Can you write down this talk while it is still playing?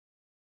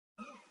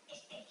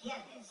¡Qué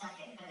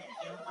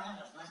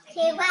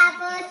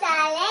guapo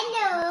sale,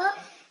 no!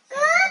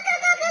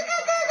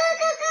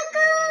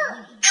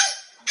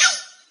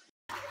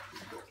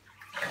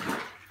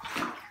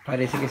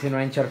 Parece que se nos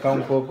ha encharcado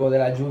un poco de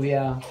la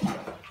lluvia.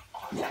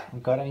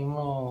 Aunque ahora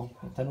mismo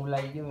está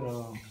nubladillo,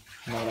 pero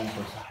no gran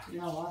cosa.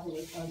 No, vamos a hacer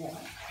esto ya.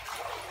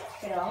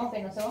 Pero vamos,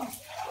 que no se va.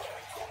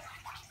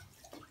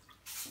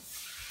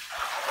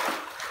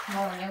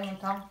 Madre mía, ¿cómo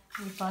está?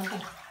 Muy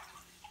fácil.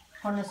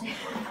 O no sé.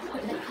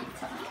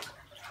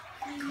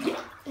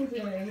 Y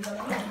se me quita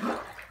la mano.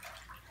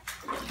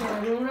 Se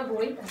me dio una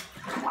cubita.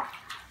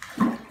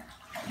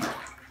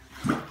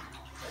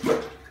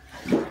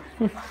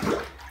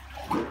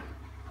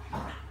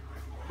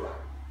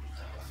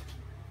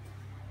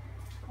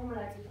 ¿Cómo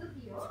la quito,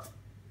 tío?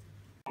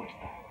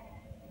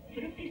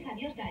 Fructis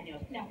adiós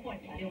daños, la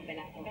fuerza de un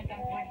pelazo. Es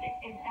tan fuerte,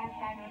 está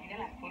sano, mira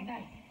las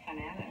puntas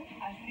saneadas.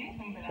 Así,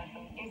 un pelazo.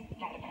 Es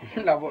la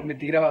reparación. Me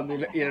estoy grabando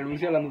y el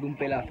anuncio hablando de un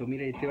pelazo.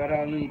 Mira, estoy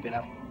grabando mi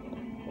pelazo.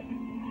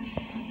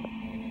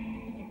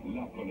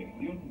 La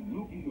colección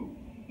Lucky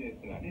Luke de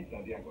Planeta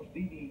de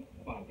Agostini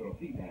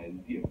patrocina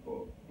el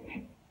tiempo.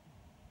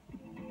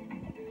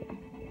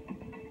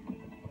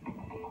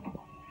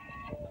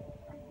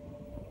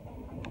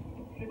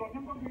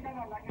 Situación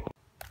complicada la que...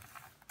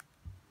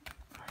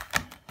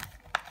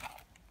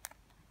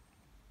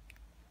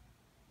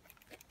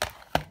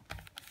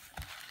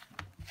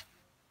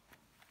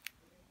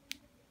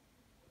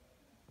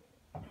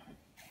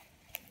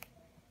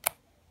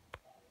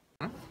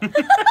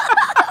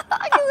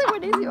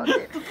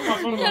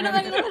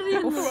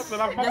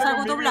 Ya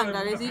salgo todo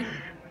blanca, que sí.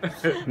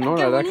 No,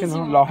 la verdad es que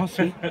no, los ojos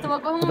sí. Te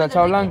ha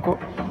echado blanco.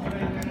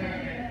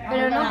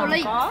 Pero no, por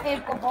ahí.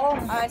 El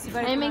copón. A ver si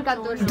A mí me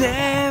encantó el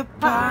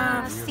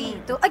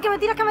despacito. ¡Ay, que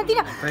mentira, que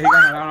mentira! No,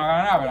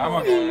 pero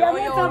vamos.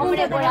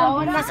 Hombre, por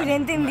ahora. Un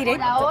accidente en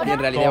directo. Y en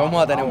realidad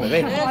vamos a tener un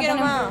bebé. Yo no quiero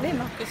más.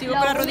 Que sigo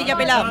con la rodilla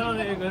pelada.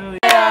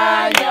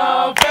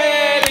 ¡Año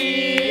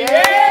feliz!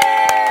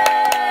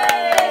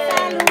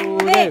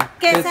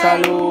 ¡Que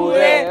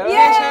salude!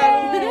 ¡Bien!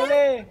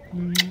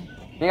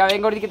 Venga,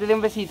 ven, Gordi, que te dé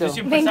un besito. Yo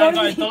siempre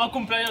salgo, en todos los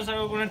cumpleaños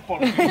salgo con el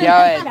polo.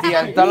 Ya ves, tío,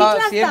 en todos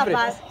los, siempre.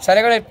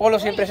 Sale con el polo,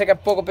 siempre sé que es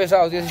poco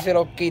pesado, tío, si se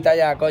lo quita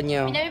ya,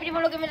 coño. Mira mi primo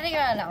lo que me ha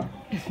regalado.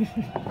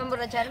 Para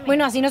emborracharme.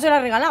 Bueno, así no se lo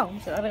ha regalado.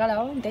 Se lo ha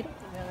regalado entero.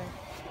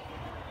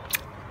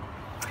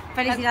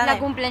 Felicidades. La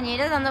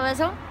cumpleañera dando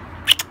besos.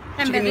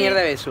 ¿Qué mierda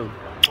de beso?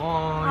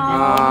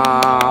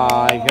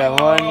 Ay, qué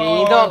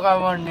bonito, qué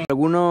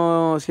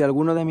bonito. Si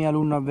alguno de mis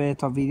alumnos ve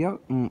estos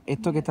vídeos,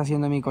 esto que está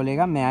haciendo mi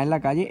colega, mear en la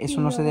calle,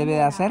 eso no se debe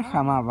de hacer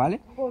jamás, ¿vale?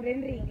 Pobre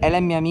Enrique. Él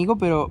es mi amigo,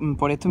 pero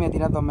por esto me voy a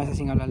tirar 2 meses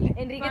sin hablarle.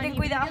 Enrique, ten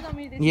cuidado.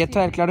 Y esto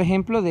es el claro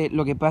ejemplo de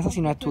lo que pasa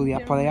si no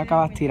estudias. Podéis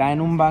acabar tirada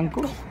en un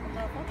banco.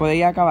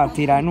 Podéis acabar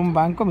tirada en un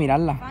banco,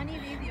 miradla.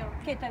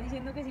 Que está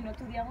diciendo que si no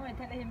estudiamos,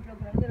 este es el ejemplo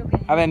claro de lo que...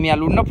 A ver, mis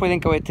alumnos pueden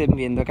que os estén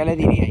viendo. ¿Qué les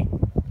diríais?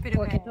 Pero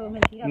pues que todo es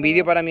mentira. Un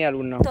vídeo para mis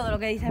alumnos. Todo lo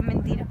que dices es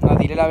mentira. No,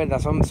 dile la verdad,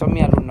 son mis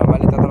alumnos,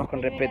 ¿vale? Trátalos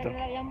con respeto.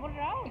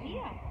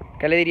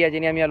 ¿Qué le diría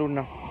Jenny a mis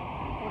alumnos?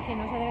 Porque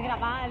no se debe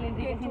grabar el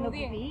Enrique haciendo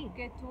pipí.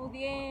 Que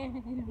estudie.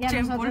 Y a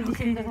nosotros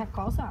diciendo esas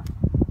cosas.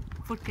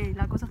 Porque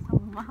la cosa está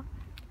muy mal.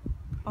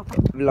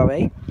 ¿Lo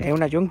veis? Es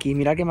una yonki,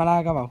 mirad qué mal ha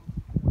acabado.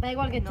 Da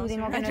igual que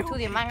estudien o que no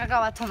estudien, me han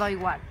acabado todo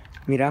igual.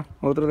 Mirad,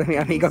 otro de mis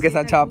amigos que se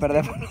ha echado a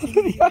perder por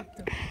estudiar.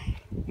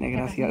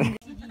 Desgraciado.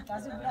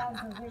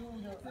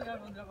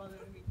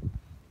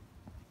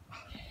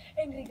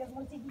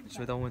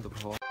 Suelta un momento, por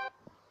favor.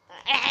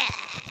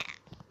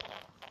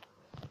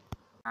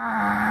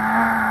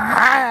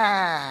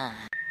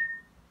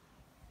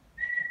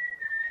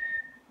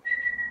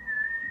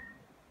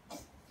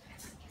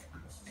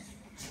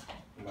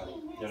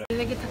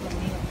 Debe que está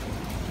conmigo.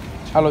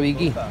 A lo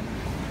Vicky.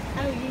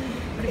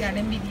 Porque eres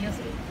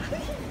envidioso.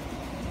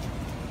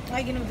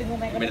 Ay, que no tengo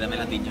mega. Dame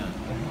la tiña.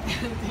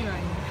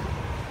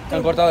 Me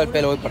han cortado el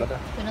pelo, voy para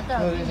atrás. Que no te lo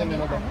No, se me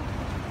nota.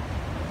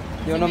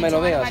 Yo no me lo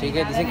veo, así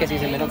que dicen que sí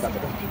se me nota,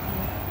 pero...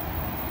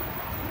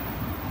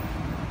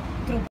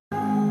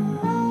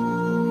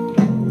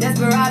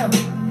 Desperado,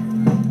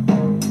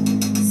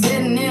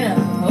 sitting in a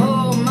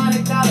old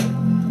Monte Carlo,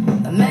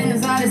 the man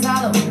inside is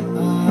hollow.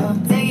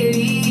 Take it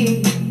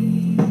easy,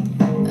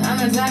 I'm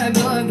not trying to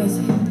go against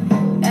it.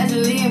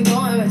 Actually, I'm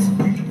going with you.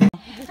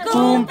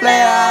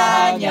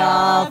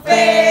 ¡Cumpleaños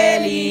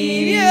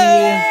feliz!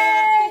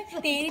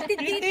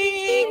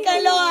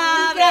 Que lo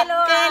abra, que lo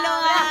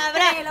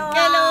abra, que lo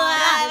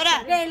abra,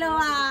 que lo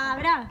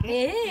abra.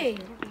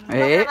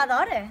 Los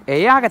grabadores.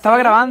 Ella que estaba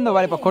grabando,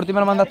 vale, pues corto y me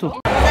lo mandas tú.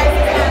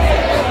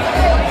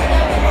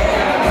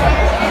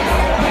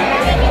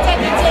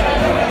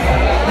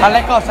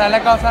 Hazle cosas a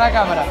la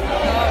cámara.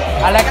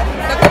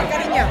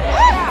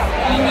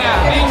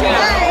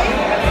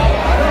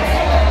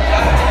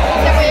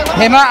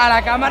 Gema, a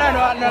la cámara,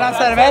 no a la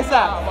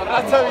cerveza.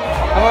 Vamos a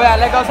ver,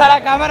 hazle cosas a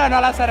la cámara, no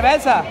a la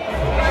cerveza.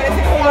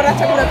 Parece como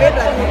borracha con una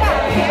perra.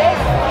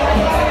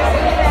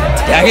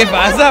 Ya, ¿qué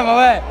pasa?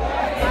 Vamos a ver.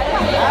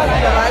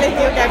 Vale,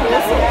 tío, qué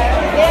acoso.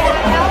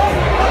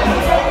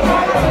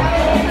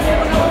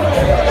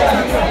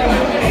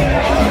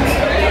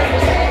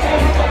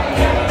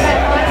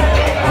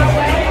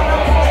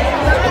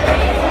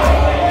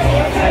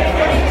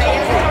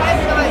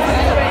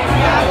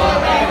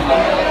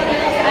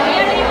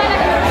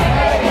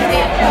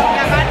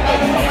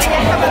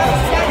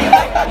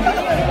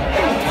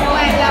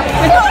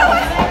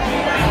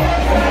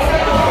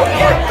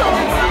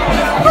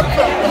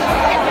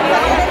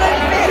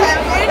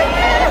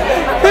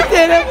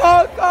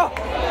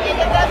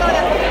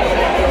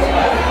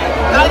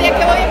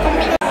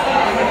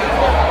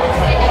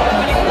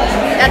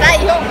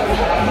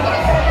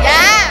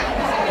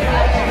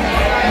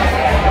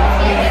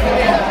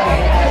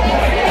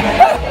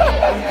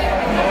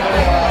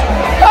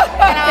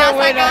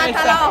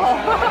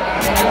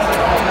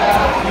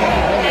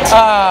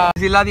 Ah,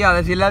 decirle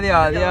adiós,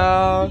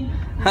 adiós.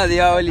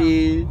 Adiós,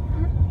 Oli.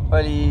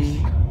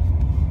 Oli.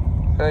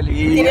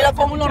 Oli. Tiene los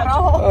pómulos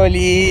rojos.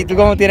 Oli, ¿tú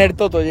cómo tienes el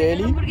toto,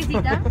 Yeli?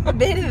 Hamburguesita.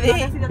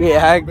 Verde. Qué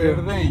asco.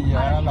 Verde y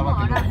ya la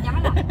máquina.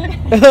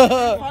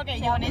 Ok,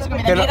 ya con eso que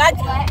me da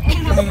miraña.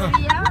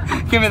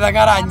 Que me da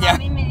caraña. A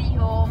mí me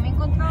dijo, me he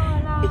encontrado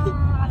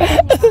la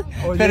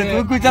Pero tú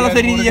escuchas los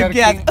cerillos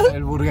que hacen.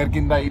 El Burger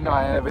King de ahí no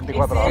es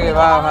 24 Que horas.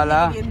 va,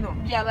 ojalá.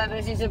 Ya, a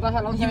ver si se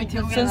pasa los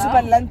Son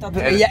súper lentos.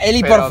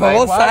 Eli, Pero por da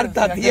favor, igual,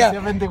 salta, si aquí tía. si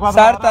es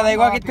 24 Salta, horas, da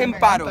igual no, que esté en tiene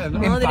paro. gente,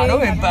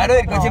 En ¿no? paro,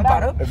 el coche en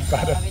paro.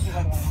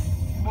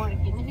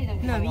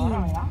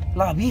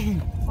 La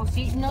Virgen. O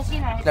sí, no, sí,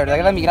 no. La verdad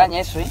que da migraña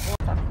eso, ¿eh?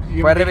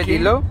 ¿Puedes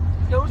repetirlo?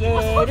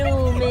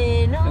 Quiero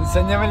menos.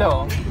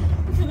 Enséñamelo.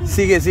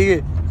 Sigue.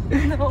 Sigue,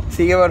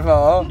 por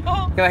favor.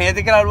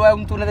 Imagínate que la luz es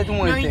un túnel de tu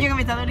No, yo que muerte.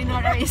 me está doliendo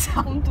la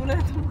cabeza. Un túnel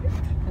de tu muerte.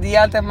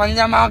 Día antes me han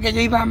llamado que yo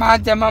iba a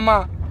marcha,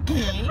 mamá.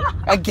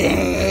 ¿A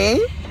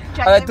qué?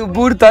 A ver tu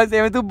burta,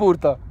 se ve tu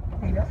burta.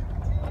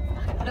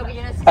 Lo que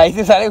yo necesito. Ahí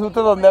se sale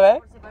justo donde ves.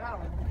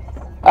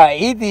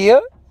 Ahí,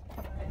 tío.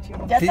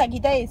 Ya Sí. está,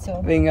 quita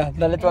eso. Venga,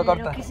 dale tú a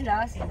cortar. ¿Qué se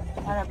la hace?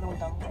 Ahora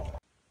preguntamos.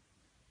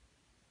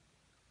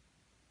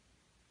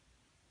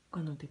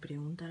 Cuando te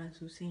pregunta la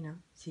Azucena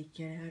si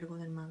quieres algo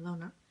del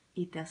McDonald's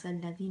y te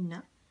haces la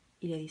digna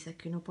y le dices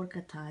que no porque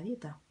estás a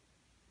dieta.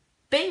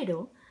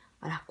 Pero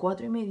a las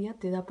 4:30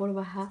 te da por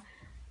bajar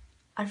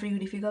al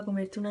frigorífico a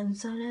comerte una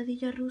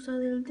ensaladilla rusa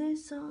del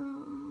Desa.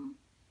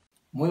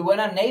 Muy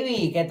buenas,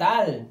 Navy, ¿qué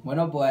tal?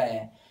 Bueno,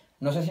 pues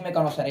no sé si me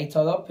conoceréis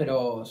todos,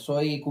 pero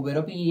soy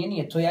Cubero Pillín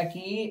y estoy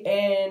aquí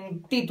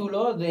en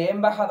título de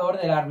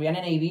embajador de la Rihanna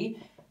Navy,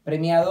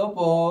 premiado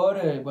por,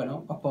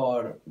 pues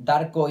por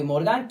Darko y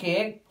Morgan,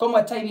 que, como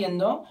estáis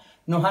viendo,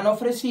 nos han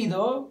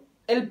ofrecido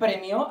el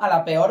premio a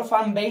la peor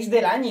fanbase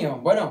del año.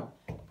 Bueno,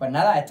 pues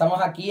nada,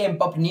 estamos aquí en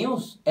Pop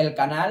News, el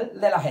canal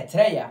de las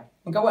estrellas.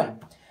 Aunque bueno,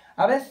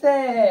 a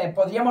veces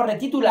podríamos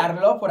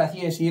retitularlo, por así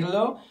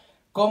decirlo,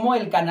 como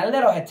el canal de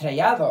los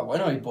estrellados.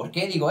 Bueno, ¿y por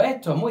qué digo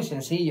esto? Muy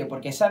sencillo,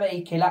 porque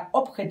sabéis que la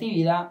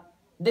objetividad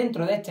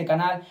dentro de este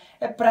canal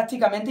es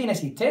prácticamente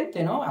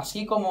inexistente, ¿no?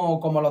 Así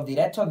como los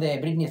directos de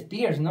Britney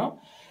Spears, ¿no?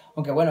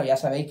 Aunque bueno, ya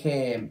sabéis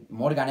que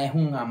Morgan es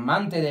un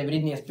amante de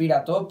Britney Spears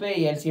a tope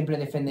y él siempre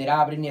defenderá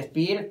a Britney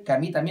Spears, que a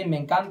mí también me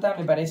encanta,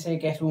 me parece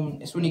que es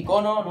un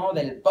icono, ¿no?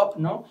 Del pop,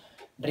 ¿no?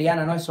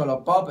 Rihanna no es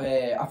solo pop,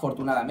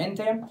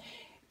 afortunadamente.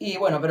 Y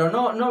bueno, pero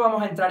no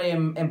vamos a entrar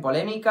en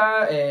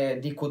polémica,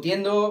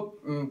 discutiendo,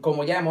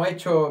 como ya hemos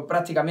hecho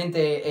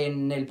prácticamente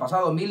en el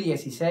pasado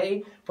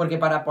 2016, porque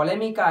para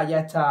polémica ya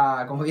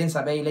está, como bien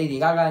sabéis, Lady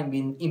Gaga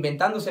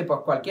inventándose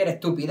pues cualquier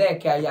estupidez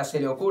que a ella se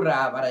le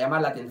ocurra para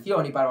llamar la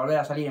atención y para volver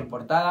a salir en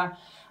portada.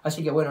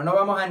 Así que bueno, no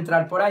vamos a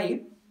entrar por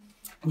ahí,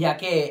 ya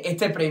que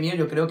este premio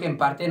yo creo que en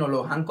parte nos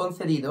lo han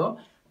concedido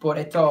por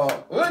estos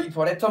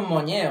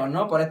moñeos,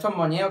 ¿no? Por estos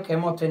moñeos que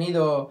hemos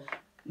tenido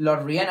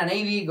los Rihanna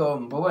Navy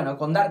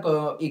con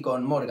Darko y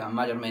con Morgan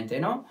mayormente,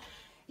 ¿no?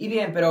 Y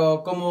bien,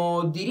 pero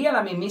como diría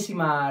la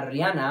mismísima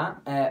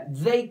Rihanna,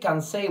 they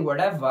can say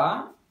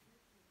whatever,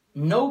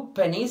 no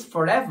pennies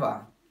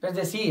forever. Es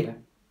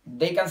decir,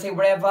 they can say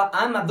whatever,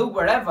 I'ma do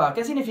whatever.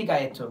 ¿Qué significa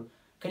esto?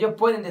 Que ellos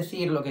pueden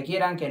decir lo que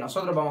quieran, que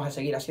nosotros vamos a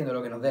seguir haciendo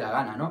lo que nos dé la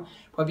gana, ¿no?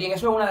 Pues bien,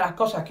 eso es una de las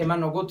cosas que más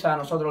nos gusta a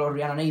nosotros los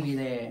Rihanna Navy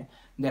de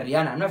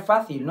Rihanna. No es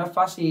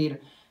fácil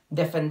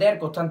defender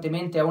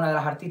constantemente a una de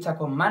las artistas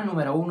con más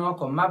número uno,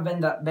 con más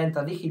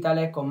ventas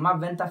digitales, con más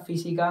ventas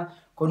físicas,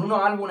 con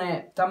unos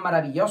álbumes tan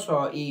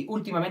maravillosos y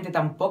últimamente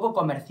tan poco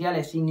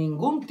comerciales, sin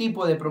ningún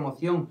tipo de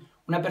promoción.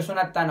 Una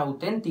persona tan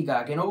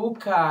auténtica, que no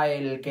busca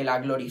el que la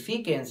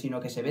glorifiquen, sino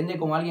que se vende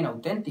como alguien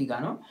auténtica,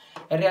 ¿no?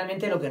 Es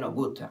realmente lo que nos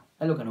gusta,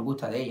 es lo que nos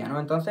gusta de ella, ¿no?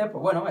 Entonces,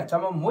 pues bueno,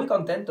 estamos muy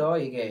contentos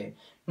y que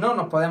no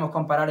nos podemos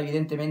comparar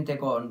evidentemente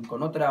con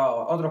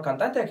otros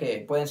cantantes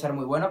que pueden ser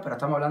muy buenos, pero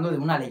estamos hablando de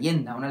una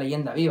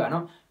leyenda viva,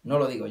 ¿no? No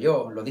lo digo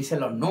yo, lo dicen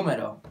los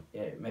números.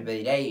 Me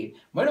pediréis,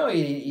 bueno,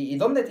 ¿y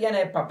dónde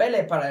tienes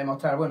papeles para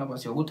demostrar? Bueno,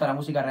 pues si os gusta la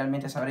música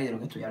realmente sabréis de lo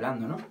que estoy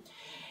hablando, ¿no?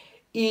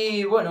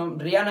 Y bueno,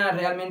 Rihanna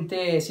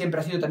realmente siempre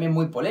ha sido también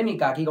muy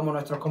polémica, aquí como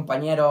nuestros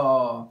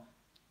compañeros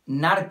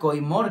Narco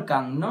y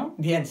Morgan, ¿no?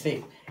 Bien,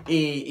 sí.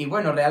 Y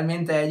bueno,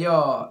 realmente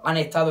ellos han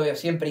estado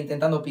siempre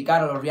intentando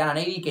picar a los Rihanna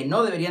Navy, que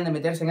no deberían de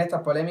meterse en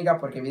estas polémicas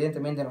porque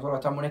evidentemente nosotros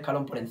estamos un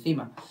escalón por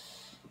encima.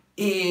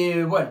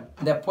 Y bueno,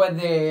 después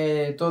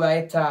de toda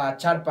esta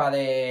charpa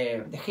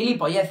de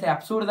gilipolleces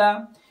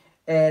absurdas,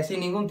 sin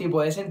ningún tipo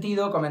de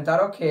sentido,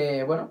 comentaros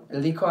que, bueno,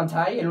 el disco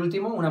Anti, el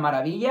último, una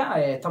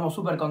maravilla, estamos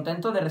súper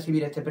contentos de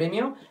recibir este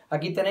premio.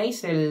 Aquí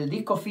tenéis el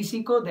disco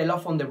físico de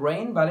Love on the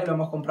Brain, ¿vale? Lo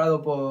hemos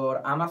comprado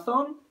por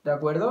Amazon, ¿de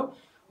acuerdo?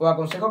 Os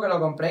aconsejo que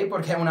lo compréis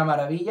porque es una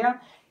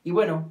maravilla. Y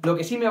bueno, lo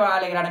que sí me va a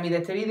alegrar a mí de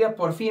este vídeo es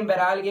por fin ver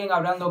a alguien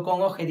hablando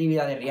con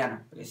objetividad de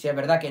Rihanna. Porque sí es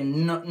verdad que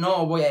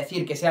no voy a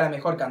decir que sea la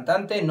mejor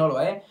cantante, no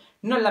lo es.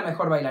 No es la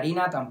mejor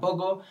bailarina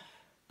tampoco,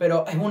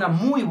 pero es una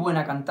muy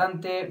buena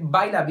cantante,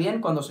 baila bien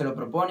cuando se lo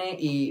propone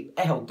y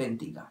es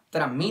auténtica.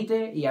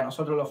 Transmite y a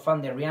nosotros los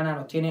fans de Rihanna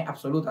nos tiene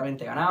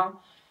absolutamente ganados.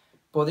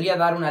 Podría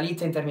dar una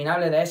lista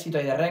interminable de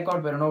éxitos y de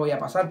récords, pero no voy a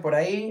pasar por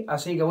ahí.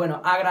 Así que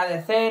bueno,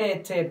 agradecer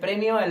este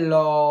premio en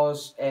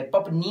los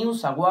Pop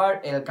News Awards,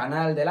 el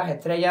canal de las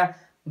estrellas,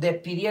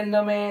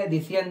 despidiéndome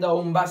diciendo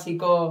un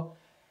básico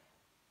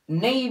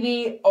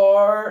Navy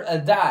or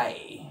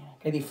Die.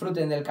 Que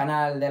disfruten del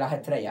canal de las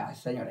estrellas,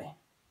 señores.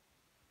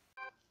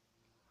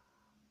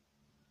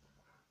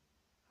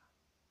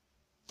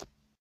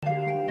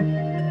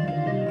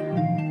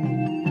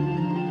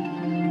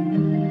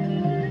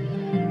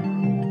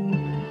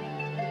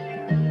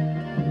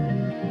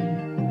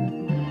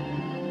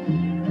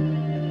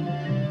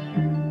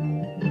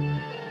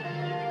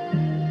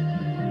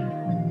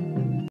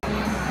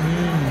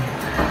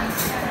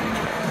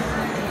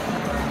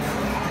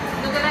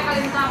 No te la he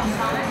calentado,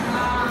 ¿sabes?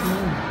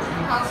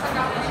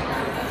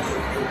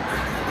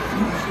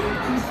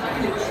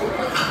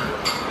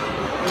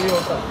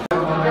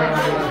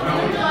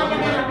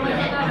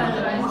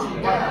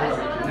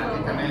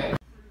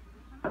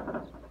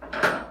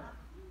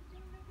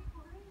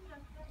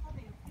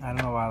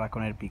 Ahora no va a dar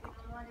con el pico.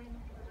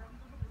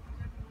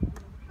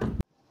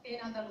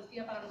 En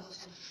Andalucía para los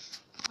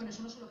docentes. Bueno,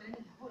 eso no se lo creen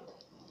en la puerta.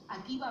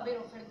 Aquí va a haber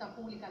oferta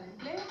pública de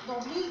empleo, 2.300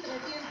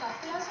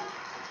 plazas,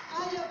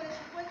 haya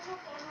presupuesto o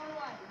no lo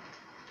haya.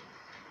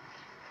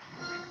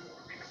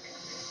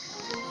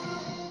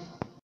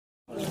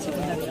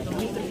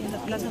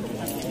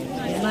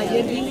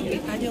 Ayer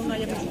dije que haya o no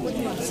haya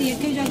presupuesto. Sí, es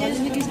que yo ayer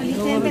desde que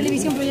saliste en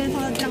televisión, pero yo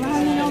estaba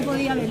trabajando y no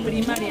podía ver.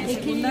 Primaria y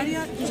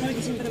secundaria, tú sabes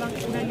que siempre van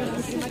un año de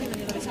primaria y un año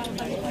de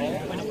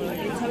secundaria. Bueno, pues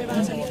ellos saben van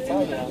a salir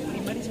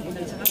primaria y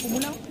secundaria, se han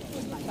acumulado.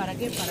 ¿Para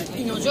qué? Para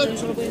que no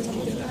solo pueden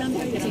salir de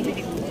planta y así.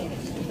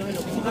 Entonces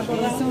lo que hemos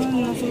acordado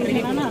no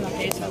soluciona nada.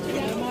 Exacto, lo que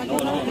hemos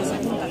acordado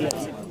es juntar la de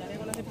secundaria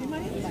con la de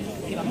primaria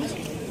y vamos.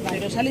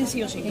 Pero salen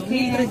sí o sí,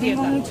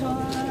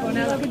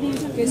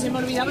 2.300. Que se me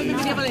olvidaba que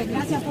quería poner.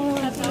 Gracias por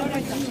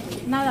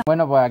nada.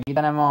 Bueno, pues aquí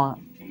tenemos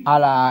a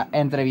la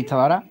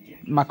entrevistadora,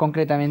 más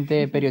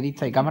concretamente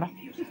periodista y cámara.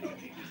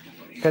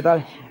 ¿Qué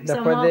tal?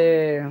 Somos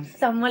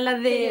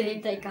las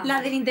de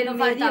las del intermedio.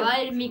 Nos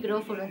faltaba el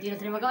micrófono, tío.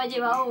 Tenemos que haber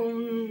llevado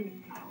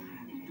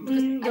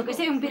yo qué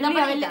sé, un pirulí,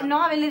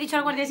 haberle dicho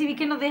al guardia civil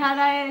que nos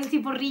dejara el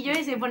ciporrillo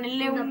ese,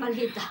 ponerle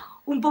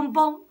un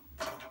pompón.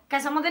 Que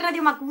somos de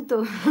Radio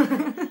Macuto.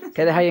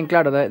 ¿Qué dejáis en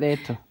claro de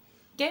esto?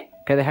 ¿Qué?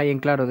 ¿Qué dejáis en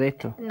claro de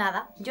esto?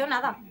 Nada, yo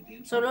nada.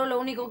 Solo lo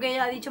único que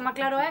ella ha dicho más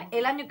claro es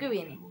el año que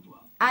viene.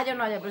 Haya o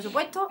no haya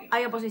presupuesto,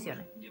 hay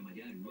oposiciones.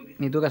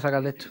 ¿Y tú qué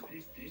sacas de esto?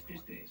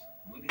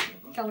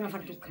 Que hago una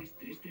fartuca. Eso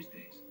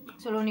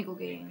es lo único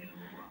que...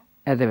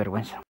 Es de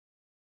vergüenza.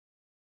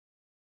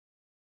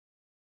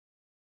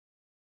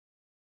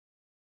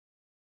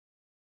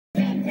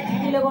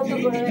 Y luego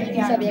tú con el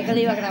piano. Sabía que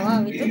le iba a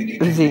grabar,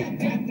 ¿viste? Sí.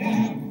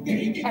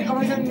 Es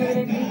como el sonido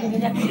del grito que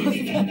ya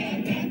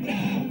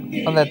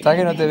 ¿Dónde está?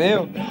 Que no te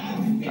veo.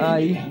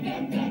 Ahí.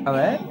 A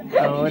ver.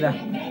 Ahora.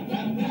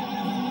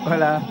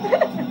 Hola.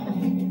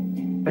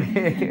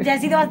 Ya ha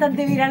sido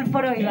bastante viral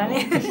por hoy,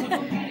 ¿vale?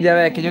 Ya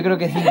ves, que yo creo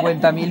que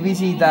 50.000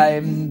 visitas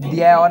en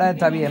 10 horas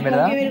está bien,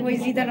 ¿verdad? Qué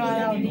vergüencita nos ha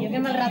dado, tío. Qué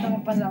mal rato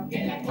hemos pasado.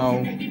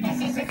 Oh.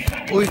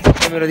 Uy,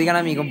 que me lo digan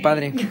a mí,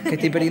 compadre. Que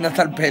estoy perdiendo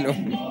hasta el pelo.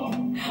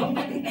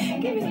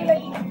 ¿Qué me suele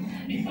aquí?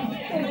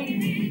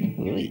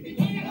 Uy.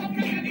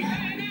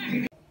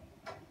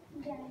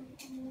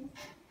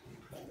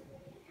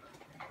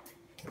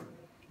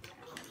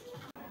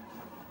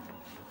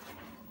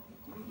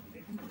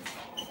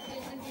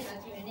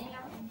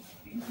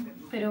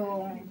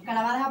 Pero, ¿que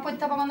la vas a dejar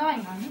puesta para cuando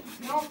vengan, no?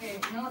 No, que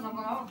no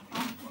pagaba.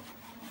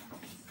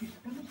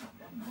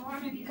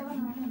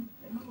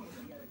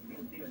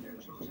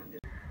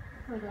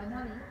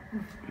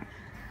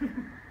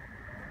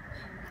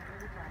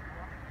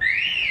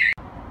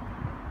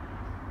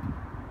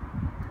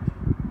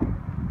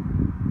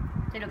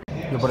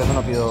 Yo por eso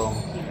no pido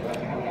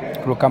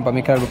Cruz Campo, a mí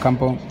es que la Cruz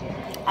Campo.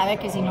 A ver,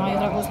 que si no hay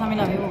otra cosa me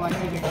la bebo, ¿vale?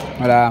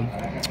 Hola.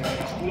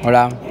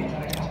 Hola.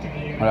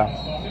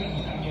 Hola.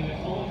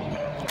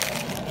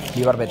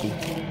 Viva el Betis. Es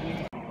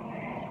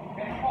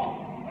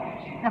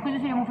que yo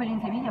sería muy feliz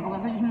en Sevilla,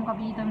 porque es una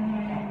capillita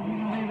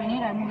en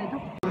Venera, es muy de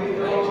todo.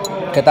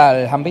 ¿Qué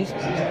tal, Hambis?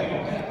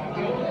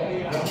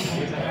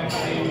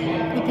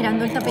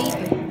 Esperando el tapeíto,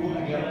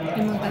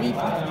 el montadito.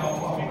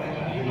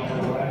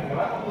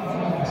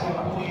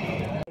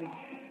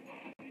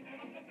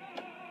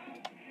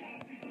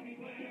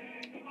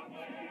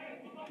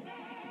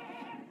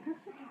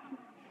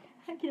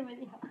 Aquí no me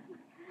diga.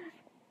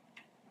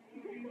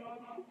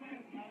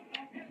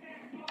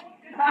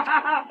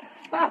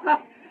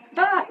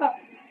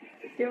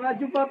 Que me ha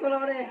chupado la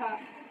oreja.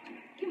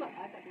 ¿Qué más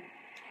pasa,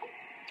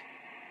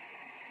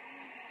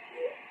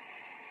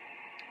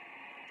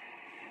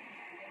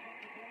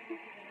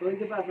 tío?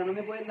 ¿Qué pasa? ¿No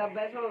me pueden dar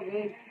besos o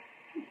qué?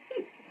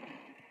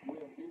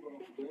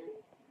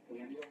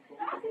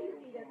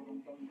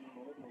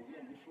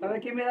 A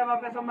ver quién me da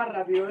más besos más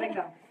rápido,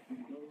 venga.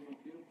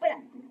 Fuera.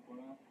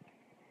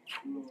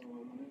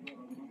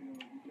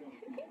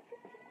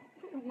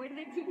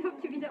 Muerde, chico,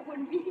 que mira por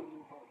mí.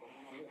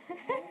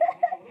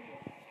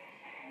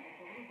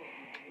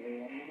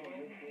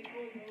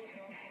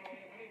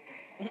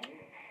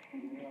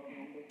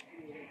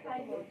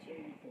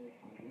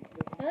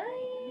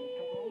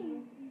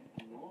 Ay.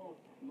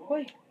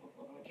 Uy,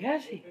 ¿qué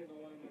haces?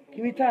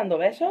 ¿Qué me está dando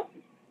besos?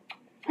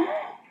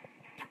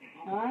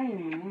 Ay,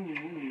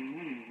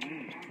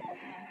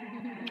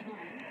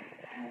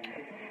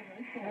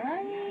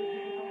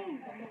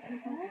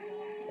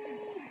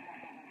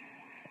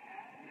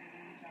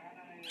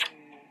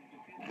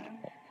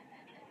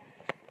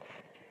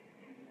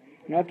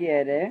 ¿No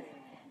quieres?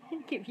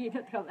 Que viene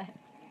otra vez.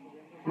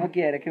 ¿No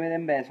quieres que me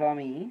den besos a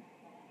mí?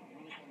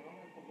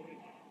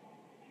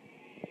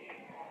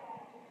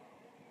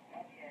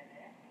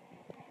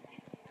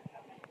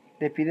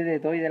 Despídete de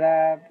todo y de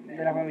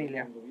la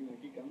familia.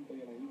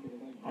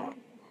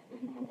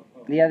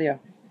 Di adiós.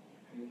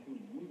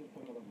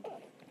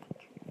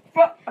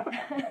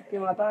 Que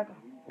me ataca.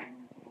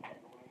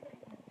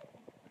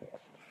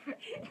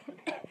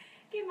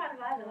 Qué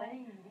malvado,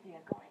 ¿eh?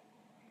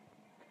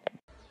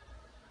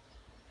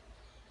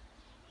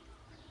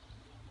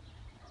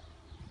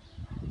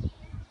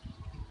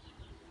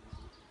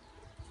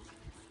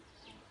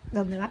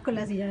 ¿Dónde vas con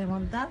la silla de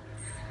montar?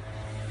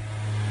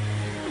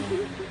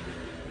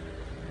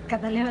 Que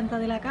te has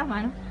levantado de la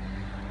cama, ¿no?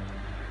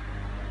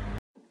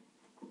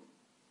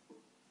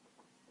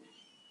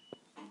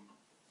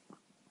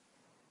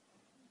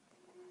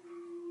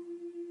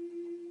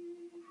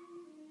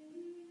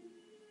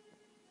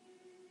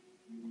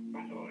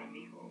 Valor,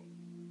 amigo.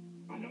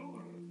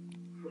 Valor.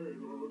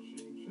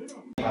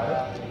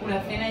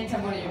 Una cena hecha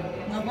por ellos.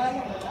 No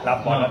podemos.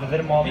 Las bolas desde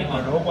el móvil,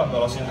 pero luego cuando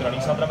lo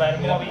sincroniza otra vez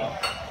el móvil,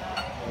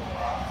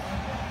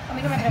 A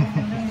mí no me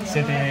preguntan.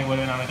 se te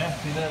vuelven a meter.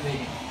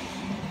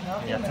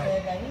 Y ya está.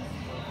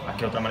 Es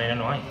que otra manera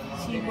no hay.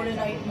 Si pones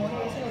ahí, móvil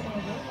ese lo tengo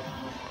yo.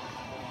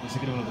 Ese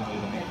creo que lo tengo yo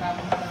también.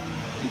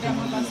 Ya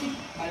muy fácil.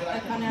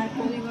 Escanear el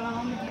código de la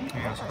mano.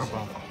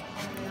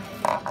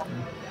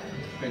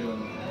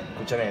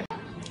 Escúchame.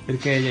 ¿El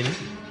qué, Jenny?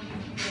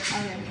 A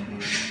ver.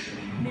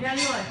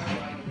 Míralo esto.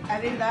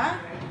 ¿Es verdad?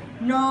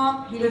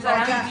 No,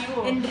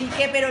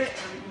 Enrique, pero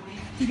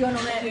yo no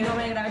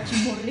me grabé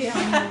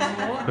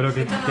chimborreando. Pero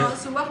que- Esto no que- lo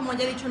subas, como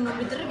ya he dicho el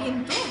nombre, te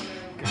reviento.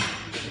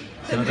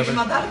 Que no te Te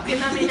matarte,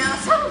 una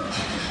amenaza.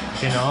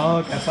 Que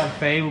no, que es para el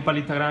Facebook, para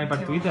el Instagram y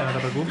para el Twitter, no te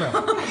preocupes.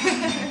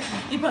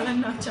 Y para las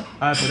nachas.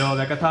 Ah, pero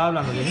 ¿de qué estabas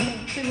hablando,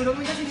 Jenny? Seguro que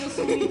me está haciendo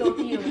súbito,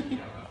 tío.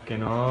 Que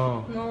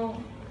no. No.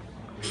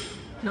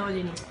 No,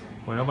 Jenny.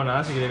 Bueno, pues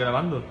nada, seguiré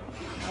grabando.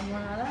 Vamos a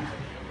nada.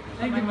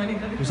 Ay, qué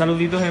manita. Un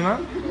saludito, Gemma.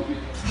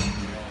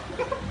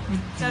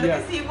 Claro Ya.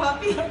 que sí,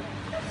 guapi.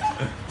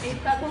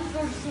 Está con su.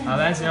 A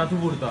ver, enseñad tu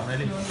burto,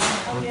 Eli.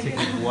 Hostia,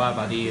 qué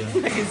guapa, tío.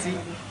 Que sí.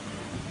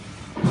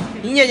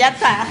 Niño, ya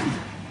está.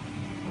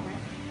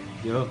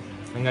 Yo,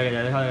 venga, que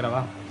ya deja de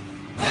grabar.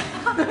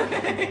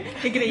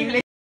 Qué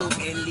increíble.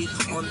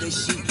 On the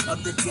sheet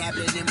of the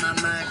tablet in my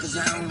mind, cause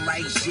I don't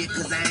write shit,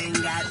 cause I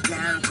ain't got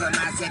time for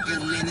my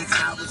seconds, minutes,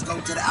 hours,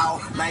 go to the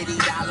almighty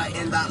dollar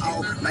in the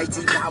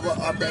almighty power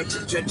of that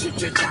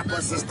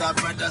chopper, sister,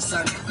 brother,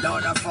 son,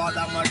 daughter,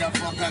 father,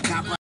 motherfucker,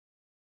 copper.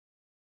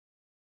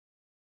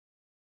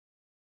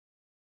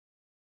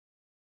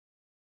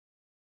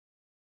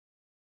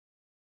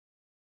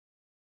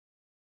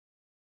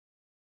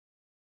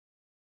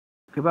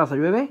 ¿Qué pasa?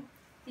 ¿Llueve?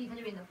 Sí, está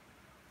lloviendo.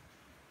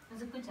 No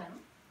se escucha,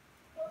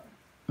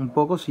 ¿no? Un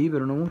poco sí,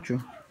 pero no mucho.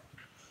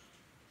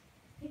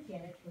 ¿Qué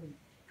quieres tú?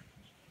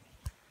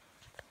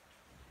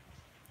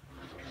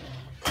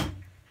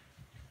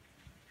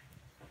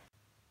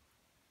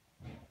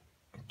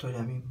 Esto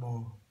ya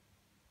mismo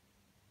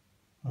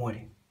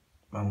muere.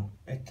 Vamos,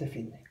 este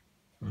fin de.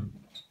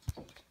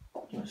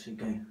 Así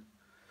que.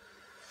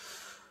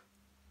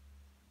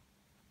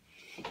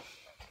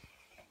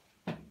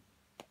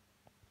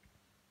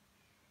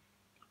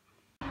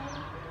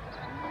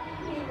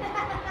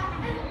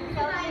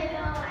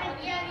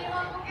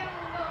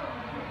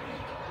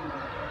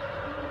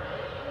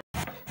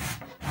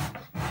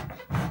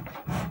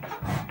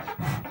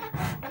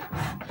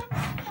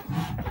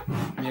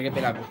 Mira qué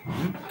pelaco,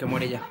 que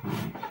muere ya.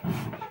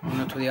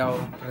 No he estudiado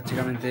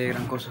prácticamente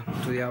gran cosa. He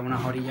estudiado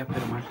unas orillas,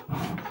 pero mal.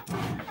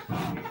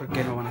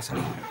 Porque no van a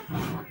salir.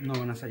 No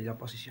van a salir las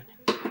posiciones.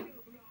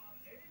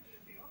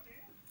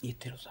 Y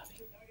este lo sabe.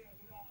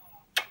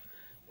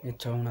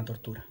 Esto es una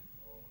tortura.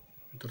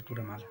 Una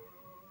tortura mala.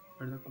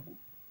 ¿Verdad, Cucu?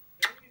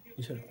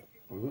 Díselo.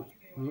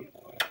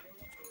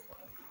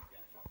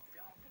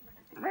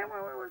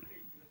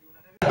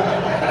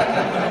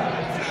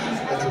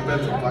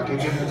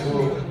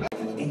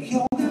 En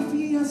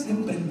geografía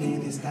siempre me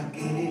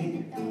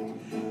destaqué.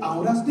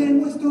 Ahora os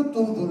demuestro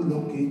todo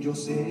lo que yo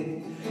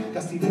sé.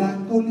 Castilla y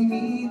Blanco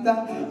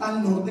limita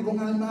al norte con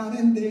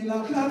Almadén de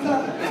la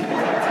Plata.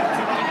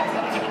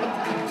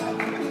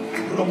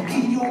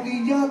 Ronquillo,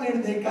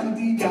 Villaverde,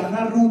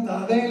 Cantillana,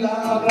 Ruta de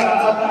la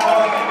Plata.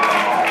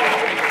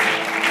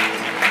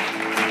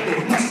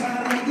 De los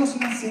arroyos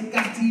nace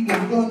Castillo,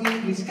 Doña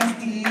Luis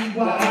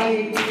Castillo.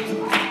 Ay.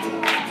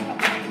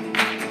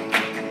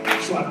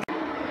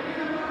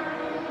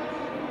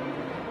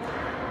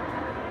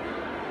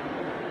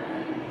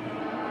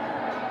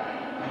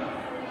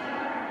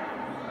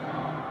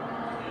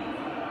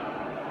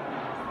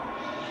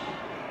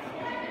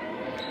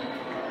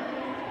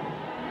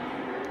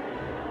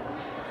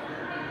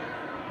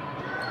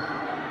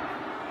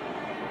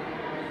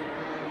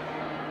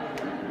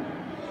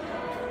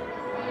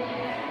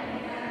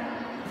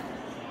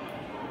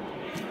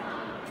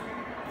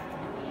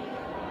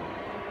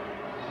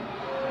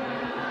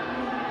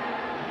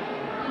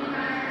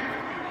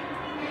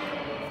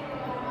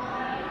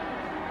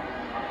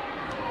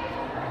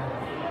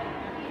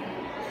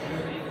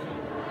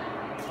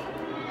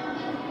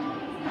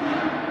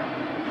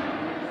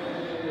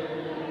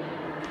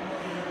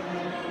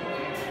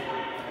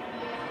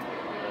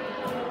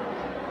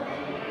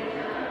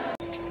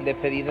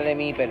 Despedida de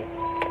mi pelo.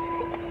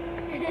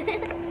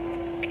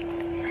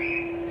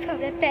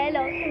 Sobre pelo.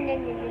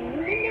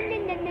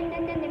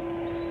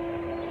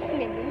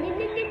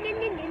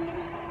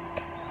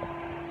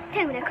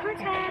 Tengo una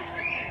concha.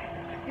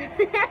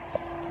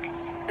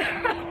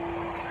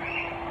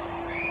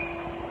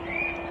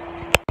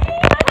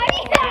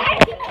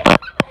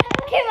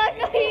 ¿Qué me ha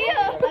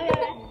cogido?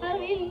 A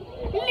mí.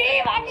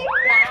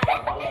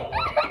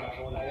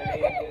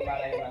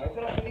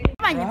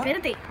 Vaya,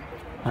 espérate.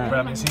 Pero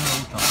a mí sí me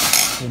gusta.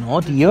 Que no,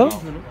 tío.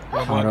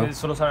 Claro. Que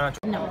solo saben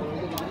a No.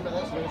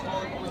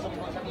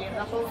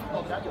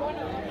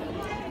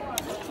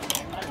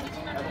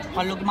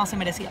 Para lo que más se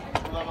merecía.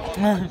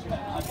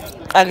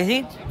 ¿Ah, que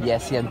sí? Y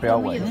es siempre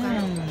agua.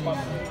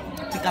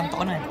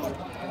 Picantones.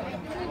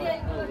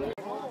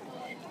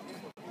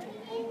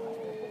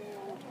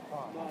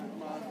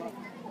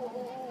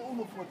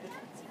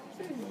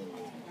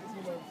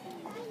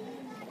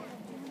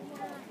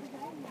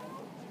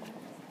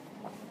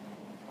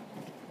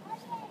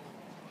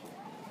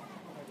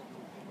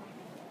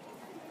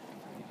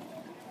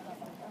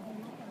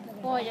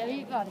 Oye,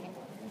 Victoria.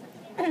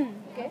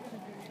 ¿Qué?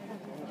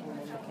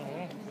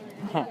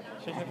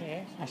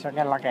 ¿Eso qué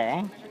es lo que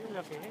es?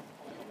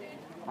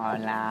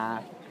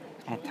 Hola,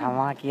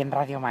 estamos aquí en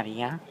Radio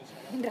María.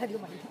 En Radio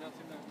María.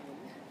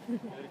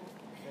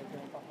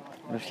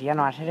 Lucía,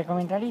 ¿nos hace de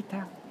comentarista?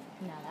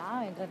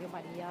 Nada, en Radio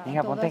María.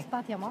 Venga, todo ponte.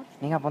 espacio, amor.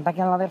 Venga, ponte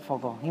aquí al lado del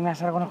foco y me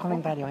hace algunos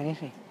comentarios en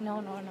ese.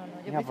 No. Yo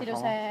Venga, por prefiero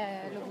favor.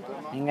 ser locutora.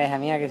 Venga, hija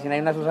mía, que si no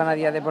hay una Susana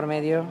Díaz de por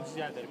medio.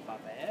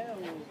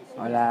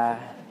 Hola.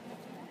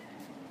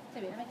 ¿Se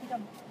viene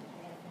mexicano?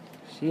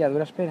 Sí, a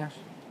duras penas.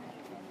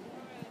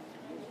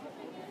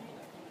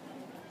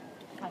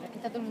 A ver, que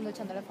está todo el mundo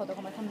echándole fotos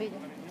como están bellos.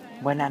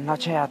 Buenas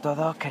noches a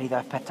todos,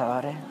 queridos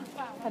espectadores.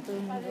 Está todo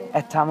el mundo.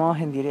 Estamos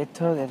en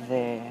directo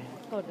desde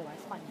Córdoba,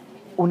 España.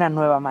 una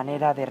nueva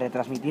manera de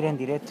retransmitir en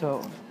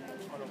directo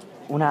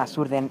una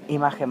absurda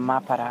imagen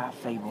más para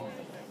Facebook.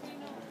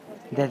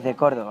 Desde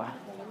Córdoba.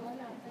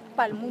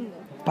 Para el mundo.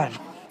 Para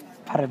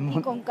el Y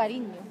mundo. con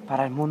cariño.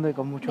 Para el mundo y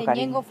con mucho De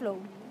cariño. Ñengo Flow.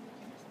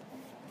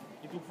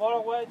 ¿Y tu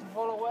follower?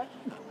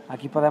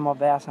 Aquí podemos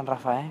ver a San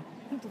Rafael.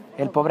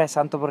 El pobre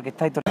santo porque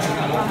está ahí todo.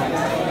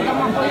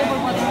 Damos apoyo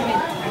por 4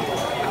 momentos.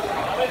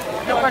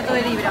 2 cuartos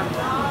de libra.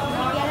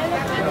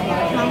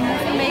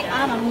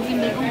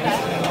 Muffin bacon, claro.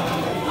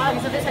 Ah,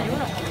 eso es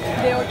desayuno.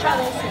 De 8 a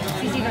 12.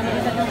 Sí, no es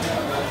desayuno.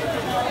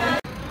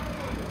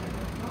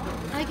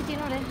 Ay, que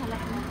tiene orejas la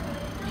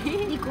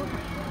y copa.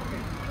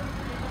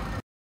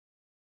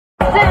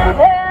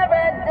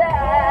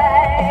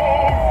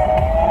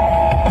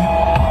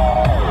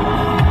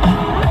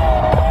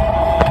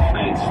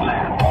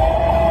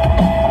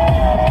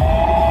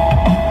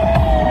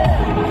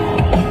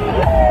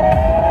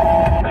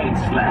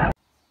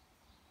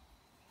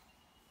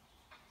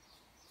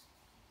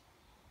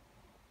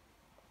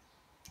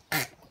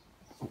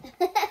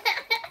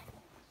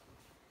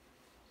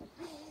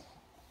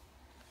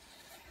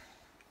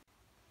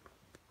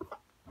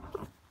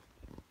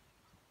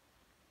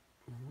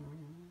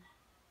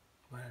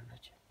 Buenas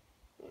noches.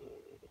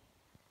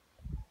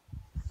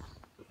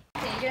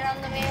 Estoy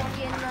llorándome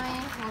oyéndome.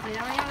 Como te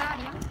llaman a hablar,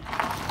 ¿no?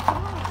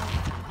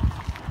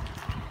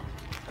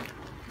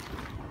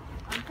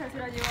 Antes se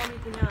la llevó a mi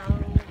cuñado.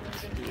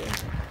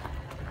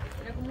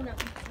 Era como una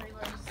pista,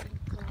 igual,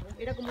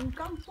 era como un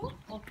campo,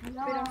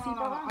 pero así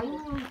para abajo. Hay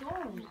un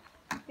montón.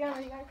 Ya no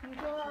digas que a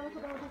nosotros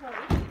no se sabe.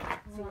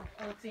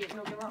 Sí,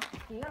 lo que va.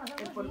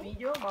 El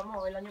polvillo,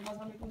 vamos, el año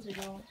pasado me puse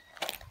yo.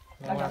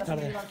 Buenas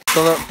tardes.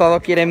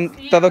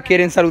 Todos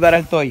quieren saludar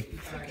al Toy.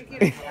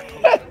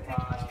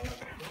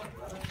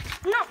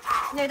 No,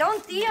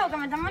 Nerón, tío, que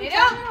me están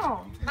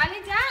manchando. Vale,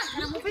 ya.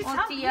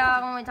 Hostia,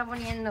 cómo me está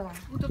poniendo.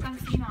 Puto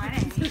cansino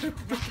eres.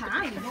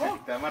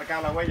 Te ha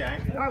marcado la huella,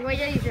 ¿eh? La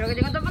huella dice, lo que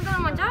tengo todo el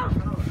pantalón manchado.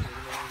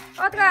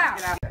 ¡Otra!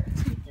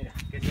 Mira,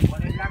 que se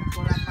pone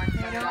blanco las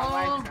manchas de la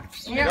huella.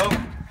 Mira.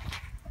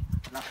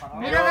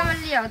 Mira lo que me he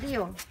liado,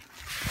 tío.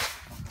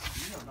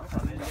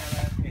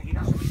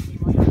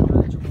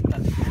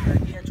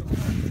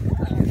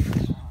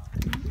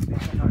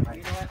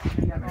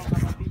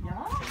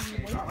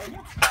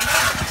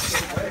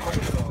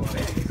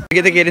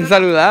 ¿Qué te quieren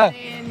saludar?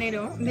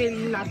 Enero, de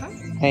lata.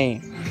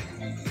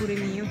 Pure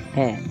mío.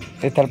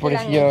 Está el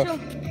pobrecillo.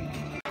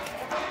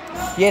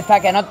 Y esta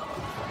que no.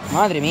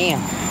 Madre mía.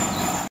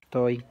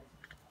 Estoy.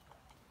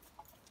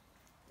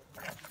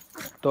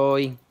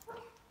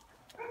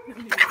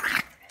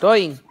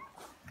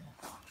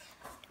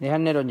 Deja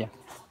el Nerón ya.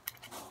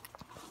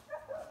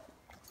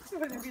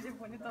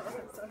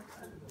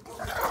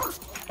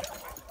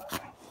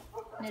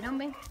 Nerón,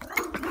 ven.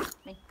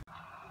 Ven.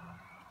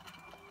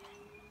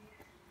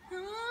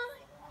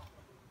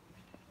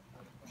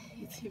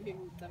 Sí, me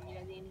gusta,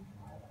 mira, Jenny.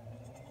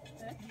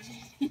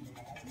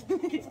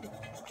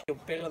 Un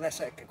pelo de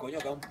ese, que coño,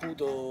 que es un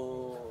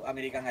puto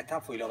American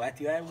Stanford y lo ves,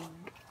 tío, es un...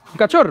 ¿Un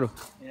cachorro?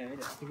 Mira,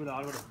 mira. Sí, cuidado,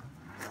 Álvaro.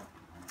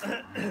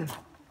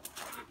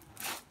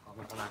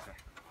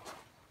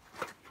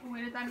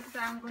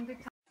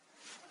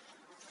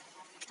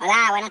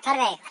 Hola, buenas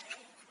tardes.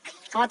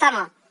 ¿Cómo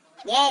estamos?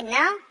 Bien, ¿no?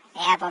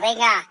 Pues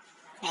venga.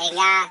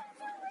 Venga.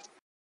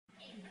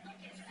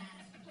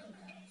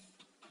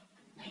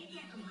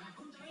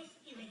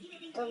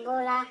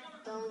 Tómbola,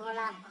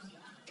 tómbola.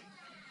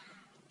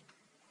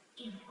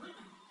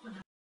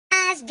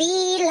 Must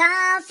be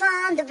love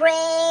on the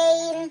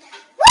brain.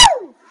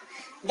 Woo!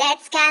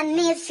 That's got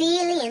me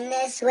feeling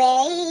this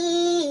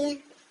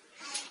way.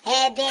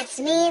 It's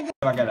me.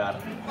 Va a quedar.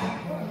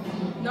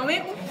 No me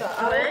gusta.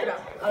 A ver.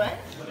 A ver.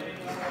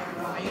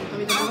 A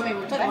mí tampoco me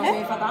gusta, como se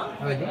ve fatal.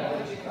 A ver,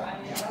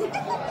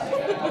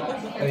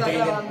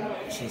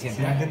 Sí,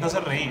 siempre intento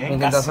sonreír, ¿eh?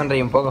 Intenta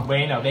sonreír un poco.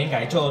 Bueno, venga,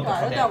 he hecho otro.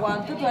 Claro, te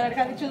aguanto. Tú eres el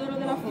que has dicho de lo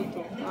de la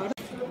foto. Ahora.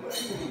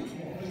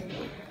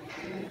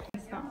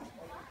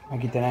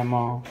 Aquí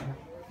tenemos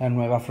las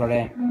nuevas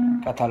flores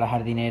que ha estado la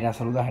jardinera.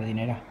 Saluda,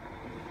 jardinera.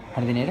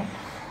 ¿Jardinera?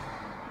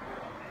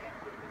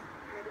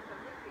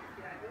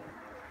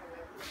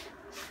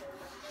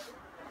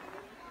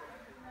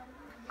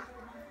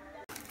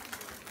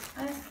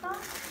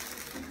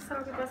 Esta es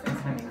lo que pasa, es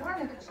son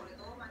iguales.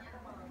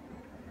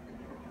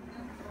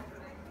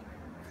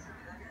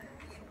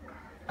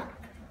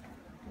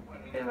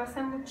 Pero va a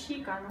ser muy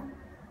chica,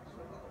 ¿no?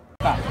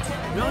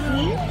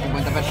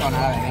 50 personas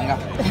a la vez, venga.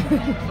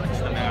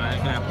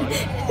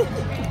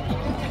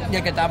 Y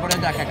el que estaba por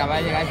detrás, que acaba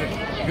de llegar,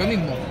 yo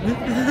mismo.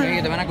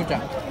 Que te van a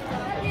escuchar.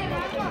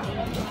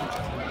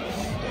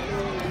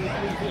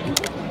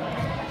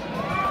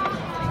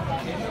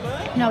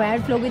 No, veas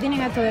el flow que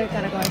tienen estos del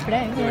Caracol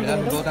Express. De verdad,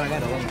 todo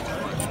talaguero.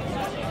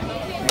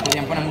 Me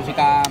querían poner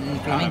música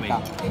flamenca.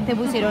 Te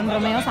pusieron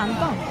Romeo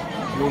Santos.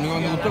 Lo único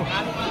que me gustó.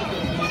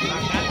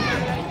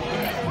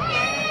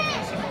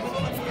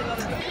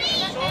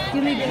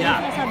 Yo me quiero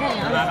disfrazar de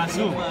No la hagas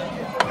zoom.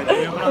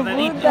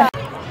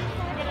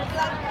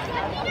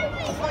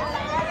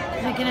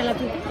 ¿De quién es la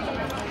tuya?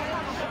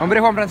 Hombre,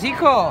 Juan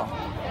Francisco,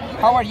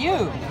 how are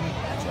you?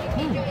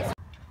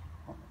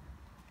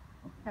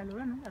 La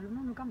luna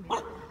no cambia.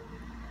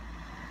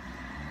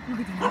 Lo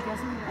que tiene que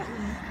hacer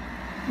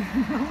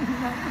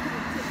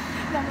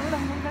la luna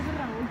nunca hace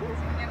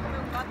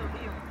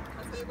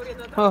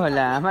Raúl.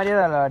 Hola, María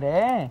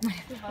Dolores.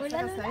 Hola,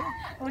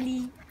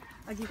 Oli.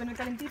 Aquí con el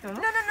calentito, ¿no?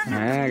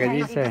 ¿Qué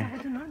dices?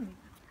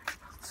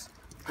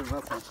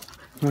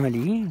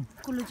 Oli.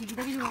 Con lo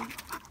chiquita que yo.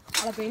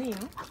 A la peni,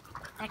 ¿no?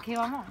 Es que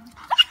vamos.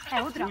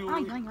 Es otra.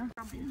 Ay.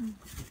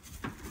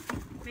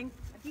 Ven,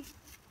 aquí.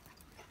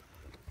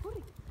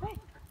 Corre, corre.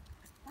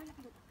 Dale la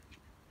pelota.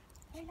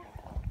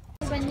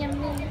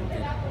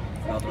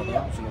 La otra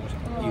dos, si lo que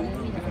y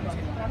uno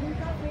diferencia.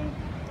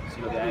 Si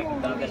lo que hay que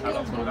quitar,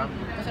 dejarlo colgando.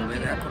 No me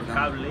dejas colgando.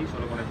 Cable y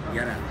solo conectar. Y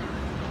ahora.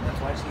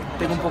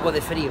 Tengo un poco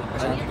de frío.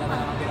 Tengo un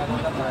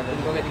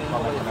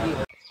poco de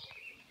frío.